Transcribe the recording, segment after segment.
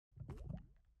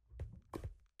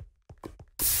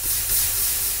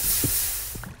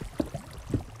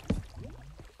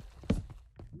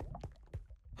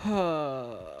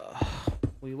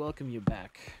We welcome you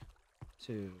back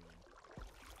to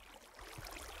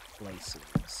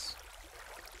places.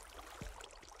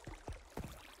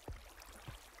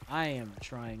 I am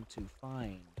trying to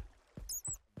find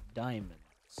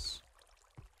diamonds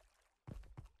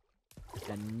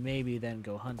and maybe then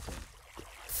go hunting.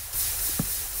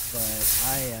 But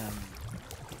I am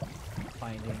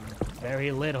finding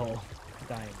very little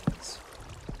diamonds.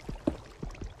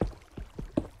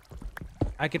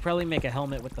 I could probably make a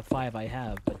helmet with the 5 I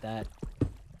have, but that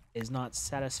is not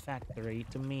satisfactory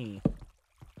to me.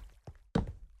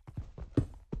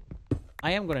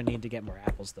 I am going to need to get more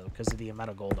apples, though, because of the amount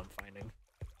of gold I'm finding.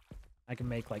 I can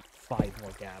make, like, 5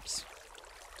 more gaps.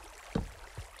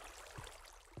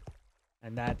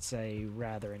 And that's a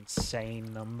rather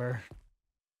insane number.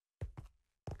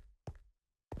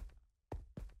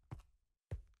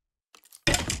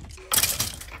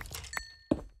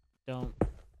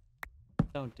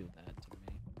 Don't do that to me.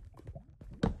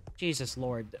 Jesus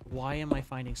Lord, why am I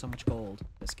finding so much gold in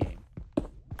this game?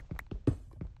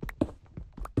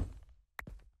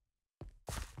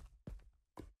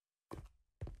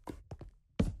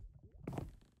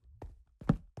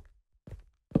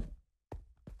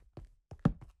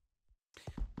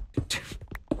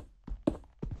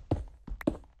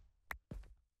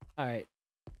 Alright.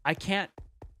 I can't...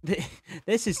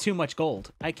 This is too much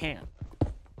gold. I can't.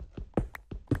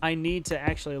 I need to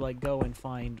actually, like, go and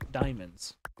find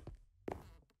diamonds.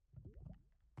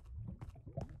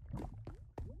 It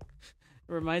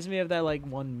reminds me of that, like,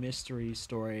 one mystery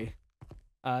story.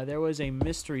 There was a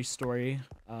mystery story,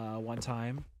 one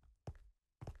time.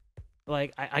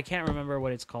 Like, I can't remember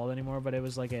what it's called anymore, but it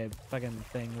was, like, a fucking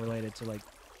thing related to, like,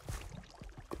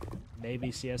 maybe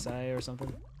CSI or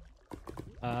something.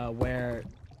 Where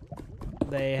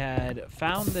they had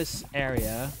found this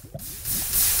area...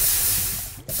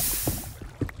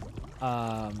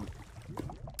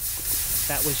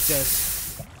 that was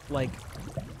just like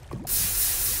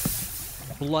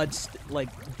blood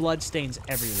stains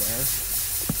everywhere,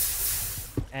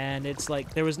 and it's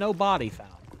like there was no body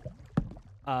found,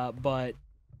 but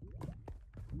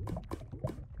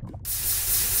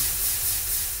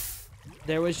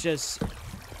there was just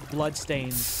blood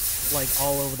stains like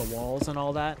all over the walls and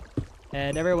all that,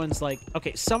 and everyone's like,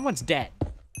 okay, someone's dead.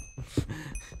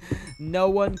 No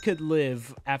one could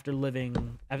live after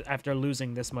losing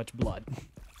this much blood.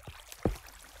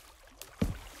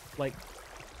 Like,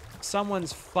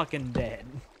 someone's fucking dead.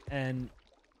 And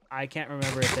I can't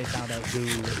remember if they found out who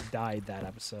died that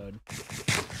episode.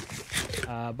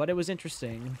 But it was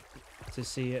interesting to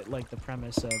see it, like, the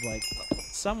premise of, like,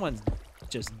 someone's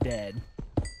just dead.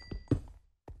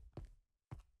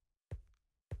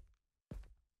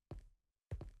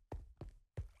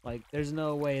 Like, there's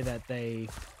no way that they...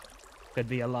 could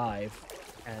be alive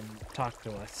and talk to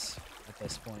us at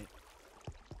this point.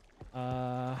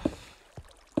 I'm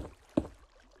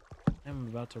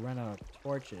about to run out of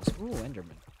torches. Ooh,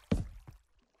 Enderman.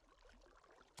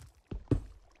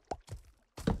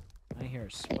 I hear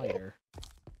a spider.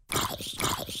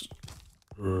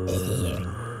 You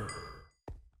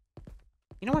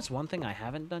know what's one thing I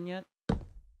haven't done yet?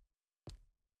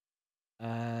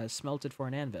 Smelted for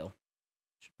an anvil.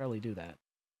 Should probably do that.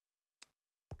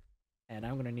 And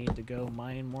I'm gonna need to go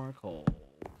mine more coal.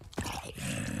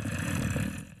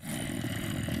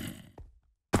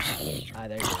 Ah,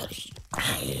 there you go.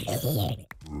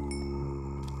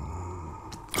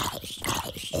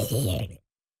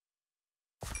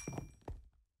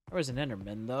 There was an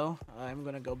Enderman, though. I'm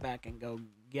gonna go back and go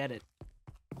get it.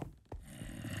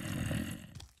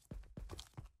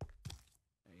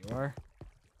 There you are.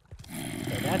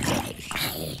 So that's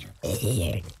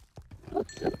it.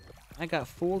 I got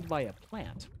fooled by a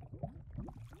plant.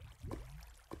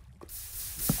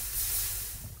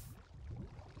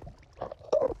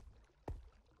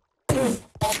 Ooh.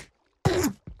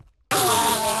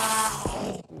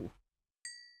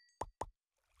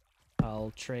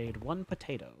 I'll trade 1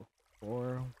 potato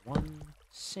for 1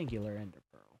 singular ender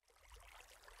pearl.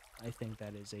 I think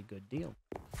that is a good deal.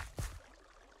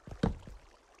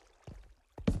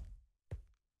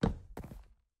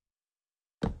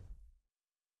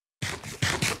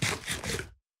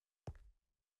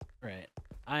 Right.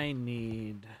 I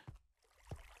need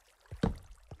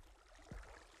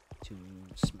to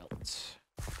smelt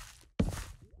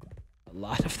a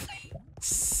lot of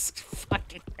things.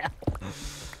 Fucking hell.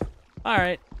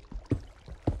 Alright.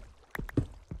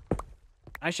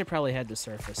 I should probably head to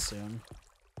surface soon.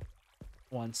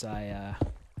 Once I,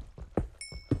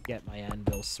 get my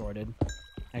anvil sorted.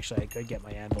 Actually, I could get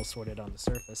my anvil sorted on the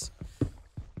surface.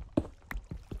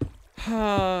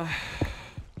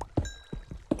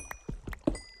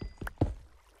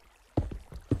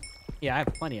 Yeah, I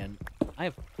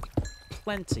have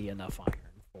plenty enough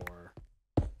iron for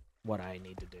what I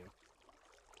need to do.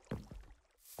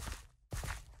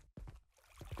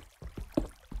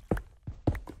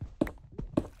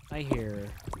 I hear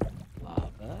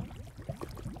lava.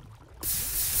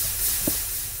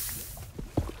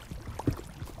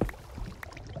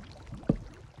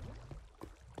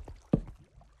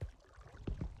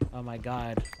 Oh my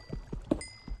god.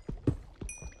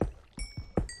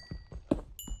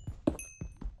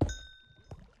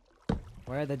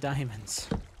 Where are the diamonds?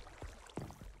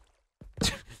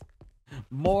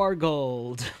 More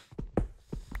gold.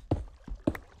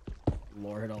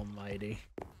 Lord almighty.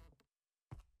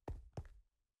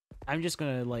 I'm just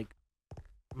gonna, like,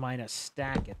 mine a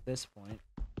stack at this point.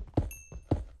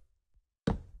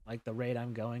 Like the rate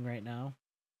I'm going right now.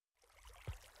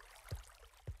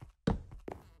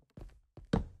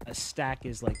 A stack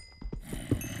is, like,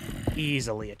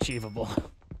 easily achievable.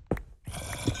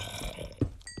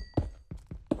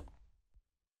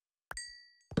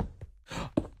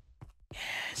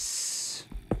 Yes.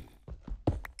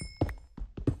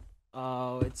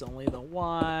 Oh, it's only the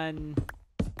one.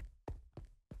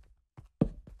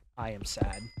 I am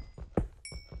sad.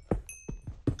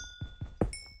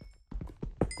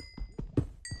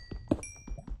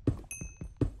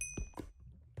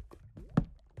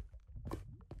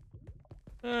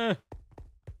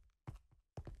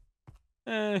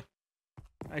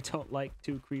 I don't like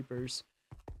two creepers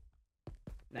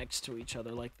next to each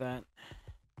other like that.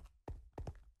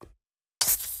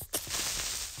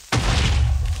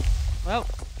 Well.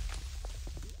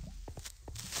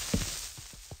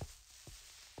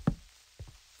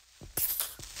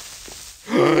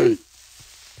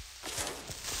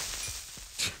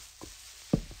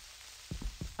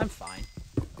 I'm fine.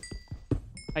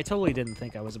 I totally didn't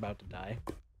think I was about to die.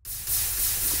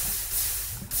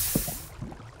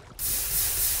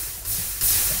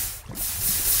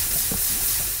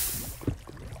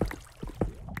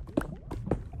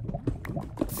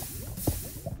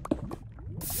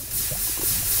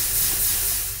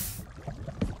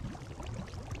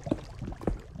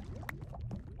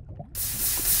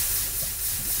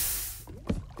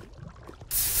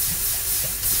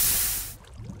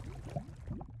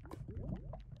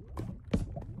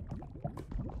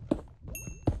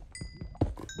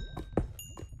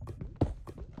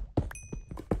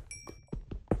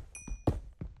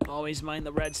 Always mind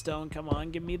the redstone. Come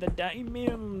on, give me the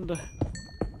diamond.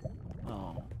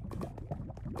 Oh.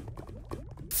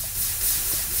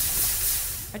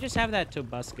 I just have that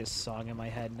Tobuscus song in my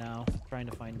head now, trying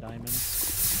to find diamonds.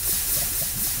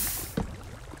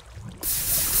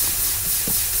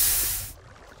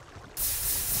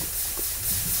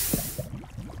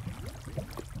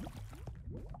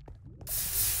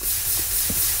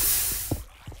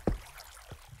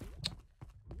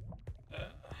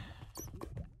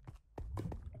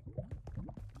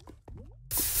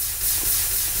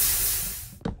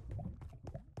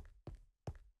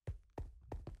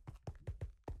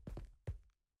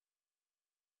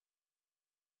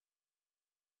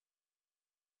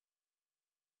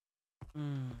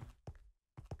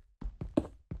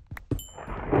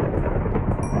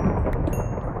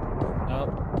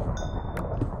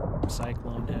 Oh.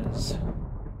 Cyclone has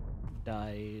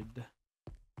died.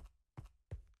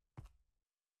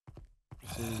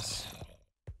 This is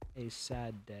a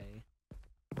sad day.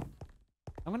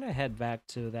 I'm gonna head back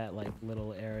to that, like,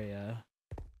 little area,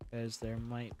 because there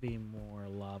might be more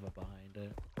lava behind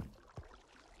it.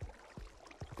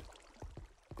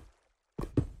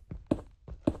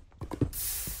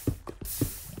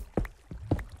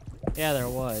 Yeah, there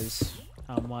was.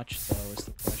 How much, though, is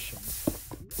the question.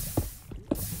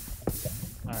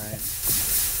 Alright.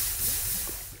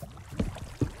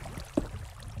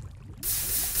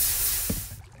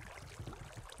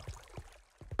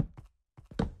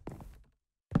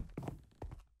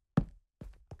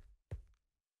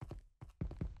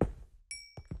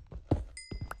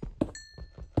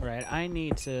 Right, I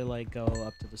need to, like, go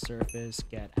up to the surface,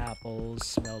 get apples,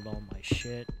 smell all my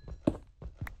shit.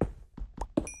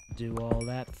 Do all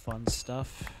that fun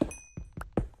stuff.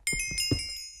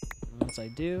 Once I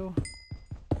do,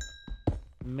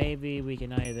 maybe we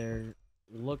can either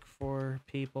look for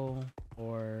people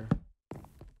or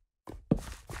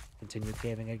continue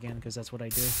caving again, because that's what I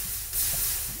do.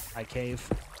 I cave.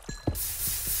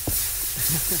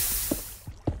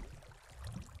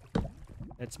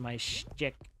 That's my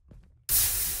shtick.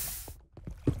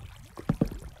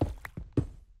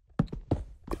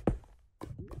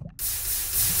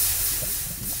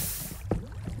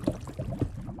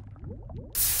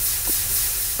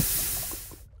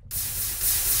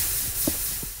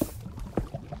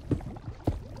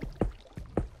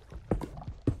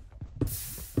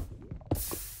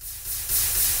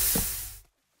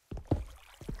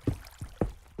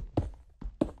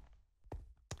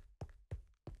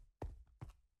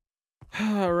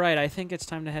 Alright, I think it's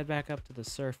time to head back up to the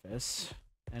surface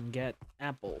and get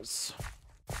apples.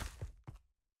 I'm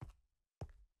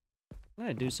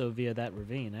gonna do so via that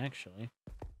ravine, actually.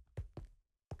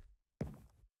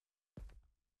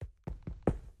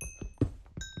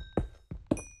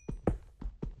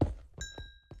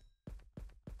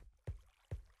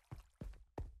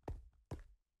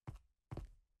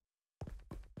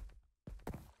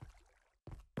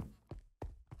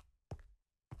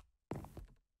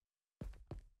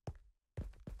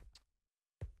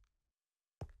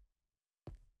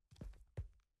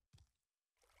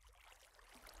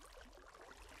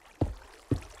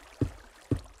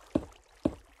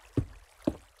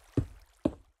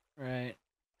 Right.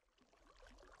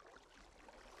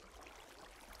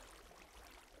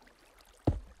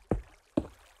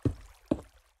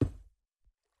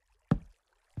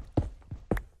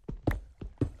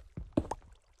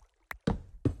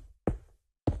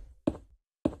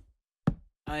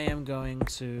 I am going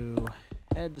to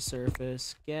head to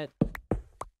surface, get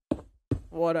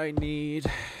what I need,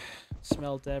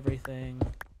 smelt everything,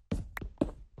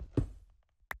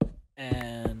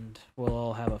 and we'll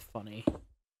all have a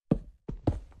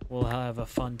we'll have a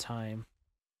fun time.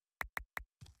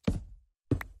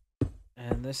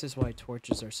 And this is why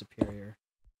torches are superior.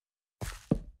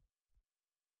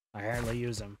 I hardly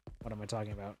use them. What am I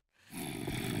talking about?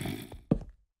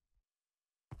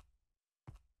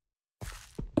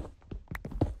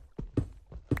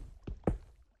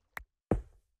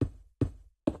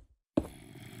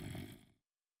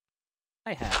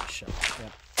 I have a shovel,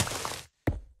 yeah.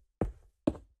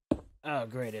 Oh,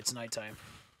 great, it's nighttime.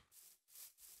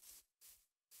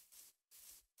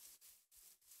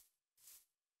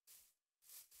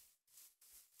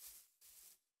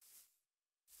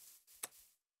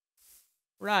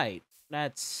 Right,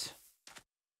 that's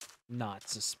not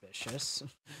suspicious.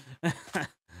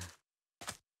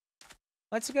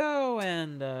 Let's go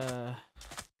and go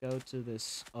to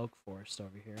this oak forest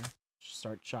over here.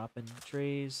 Start chopping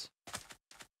trees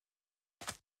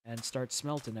and start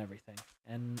smelting everything,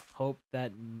 and hope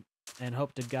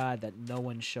to God that no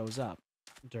one shows up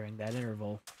during that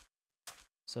interval,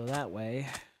 so that way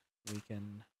we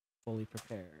can fully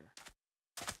prepare.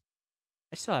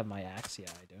 I still have my axe. Yeah,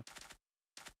 I do.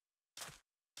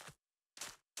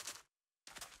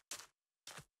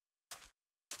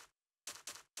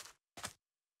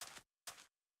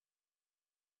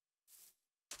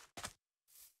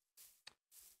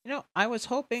 You know, I was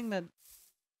hoping that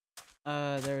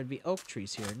there would be oak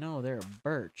trees here. No, they're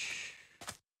birch.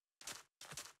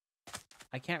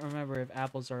 I can't remember if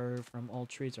apples are from all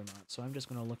trees or not, so I'm just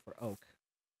gonna look for oak.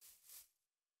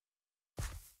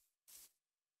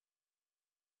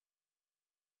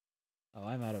 Oh,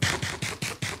 I'm out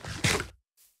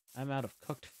of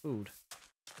cooked food.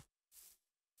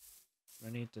 I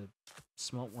need to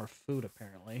smelt more food,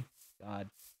 apparently. God.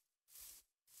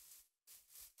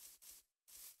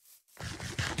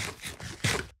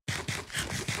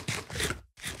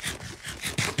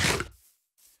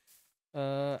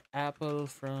 Apple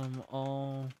from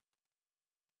all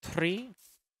three?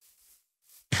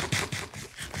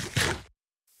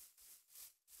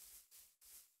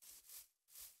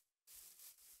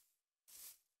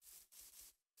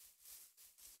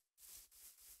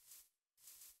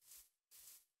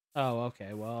 Oh,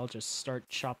 okay. Well, I'll just start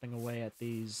chopping away at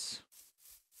these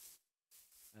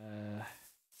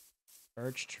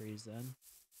birch trees then.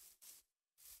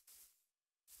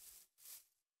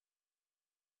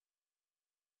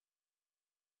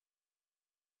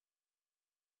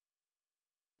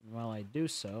 And while I do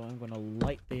so, I'm going to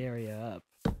light the area up.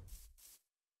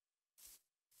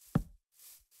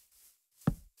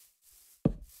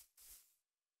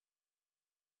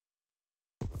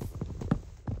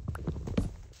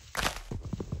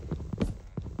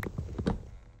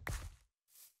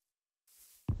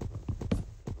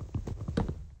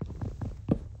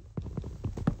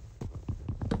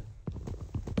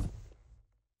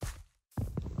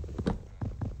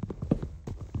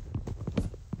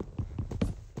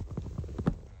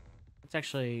 It's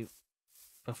actually,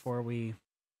 before we,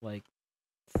 like,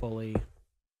 fully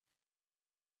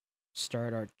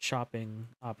start our chopping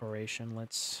operation,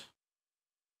 let's...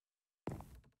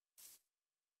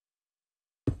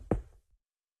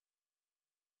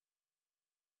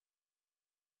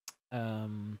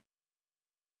 let's,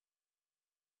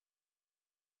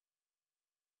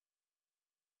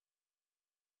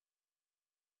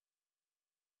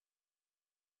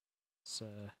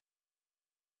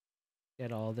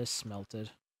 get all this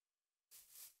smelted.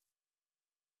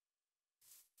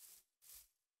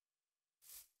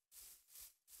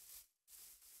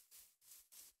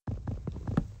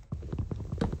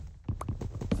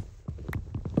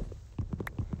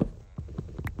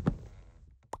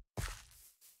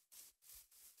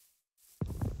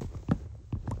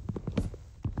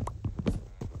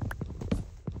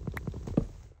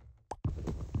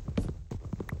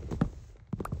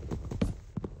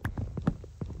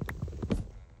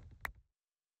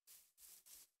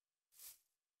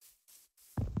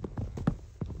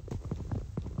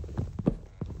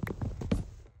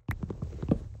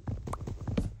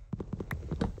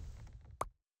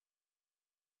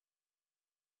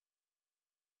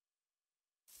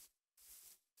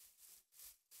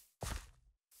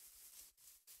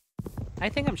 I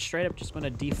think I'm straight up just going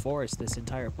to deforest this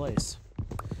entire place.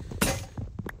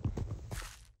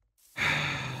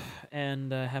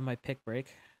 And have my pick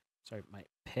break. Sorry, my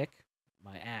pick?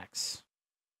 My axe.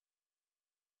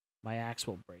 My axe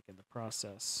will break in the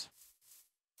process.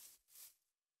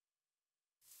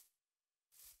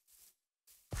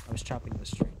 I was chopping this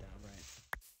tree down, right?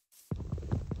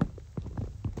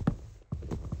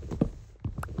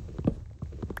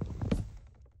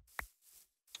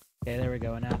 Okay, there we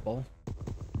go, an apple.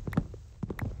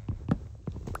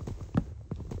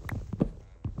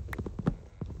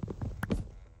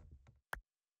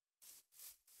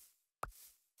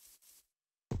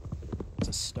 It's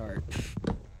a start.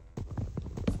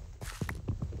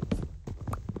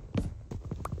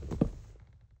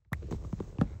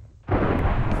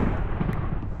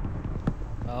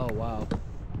 Oh, wow.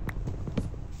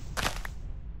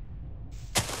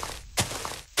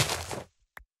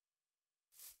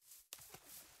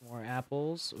 More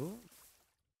apples. Ooh.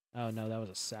 Oh, no, that was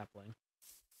a sapling.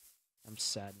 I'm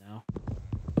sad now.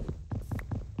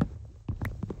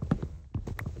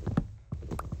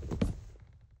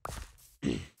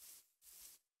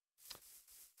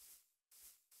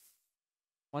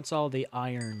 Once all the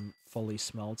iron fully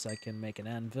smelts, I can make an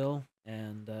anvil,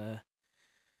 and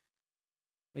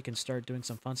we can start doing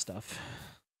some fun stuff.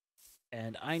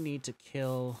 And I need to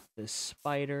kill this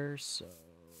spider, so...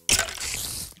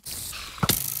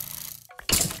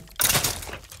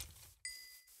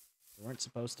 We weren't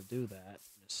supposed to do that,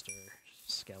 Mr.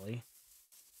 Skelly.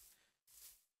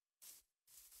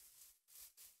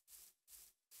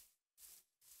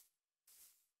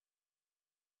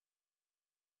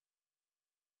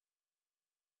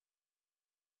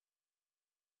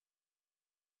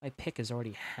 My pick is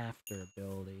already half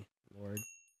durability, Lord.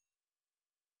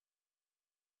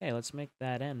 Hey, let's make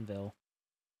that anvil.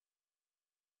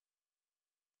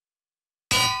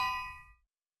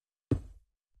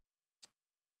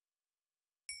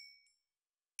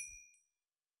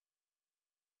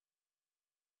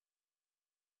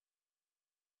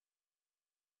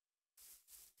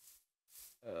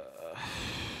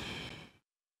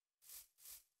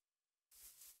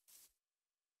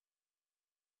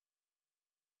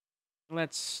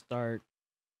 Let's start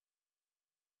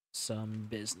some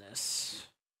business.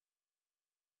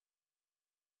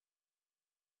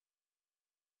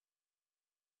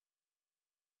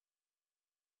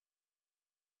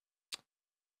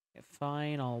 Okay,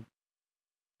 fine, I'll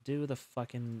do the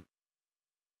fucking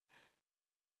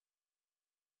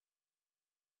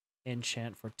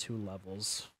enchant for 2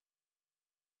 levels.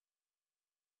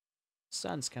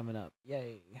 Sun's coming up.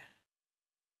 Yay.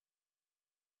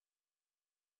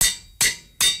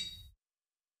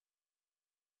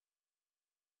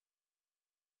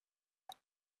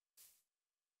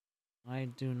 I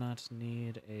do not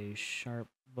need a sharp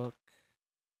book.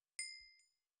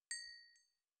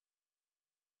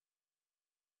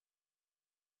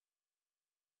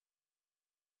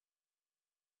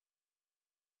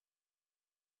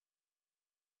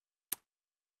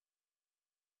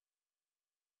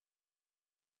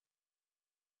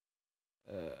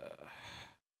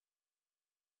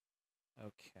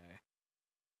 Okay.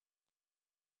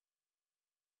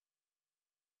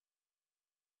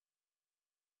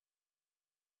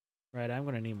 Right, I'm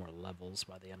gonna need more levels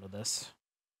by the end of this.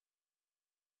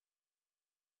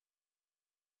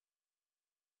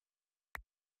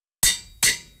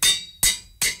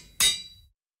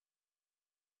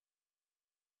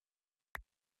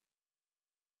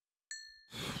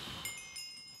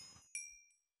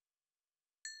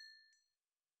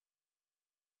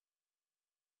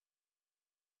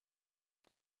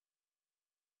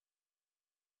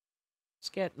 Let's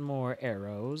get more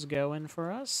arrows going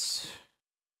for us.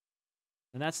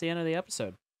 And that's the end of the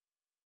episode.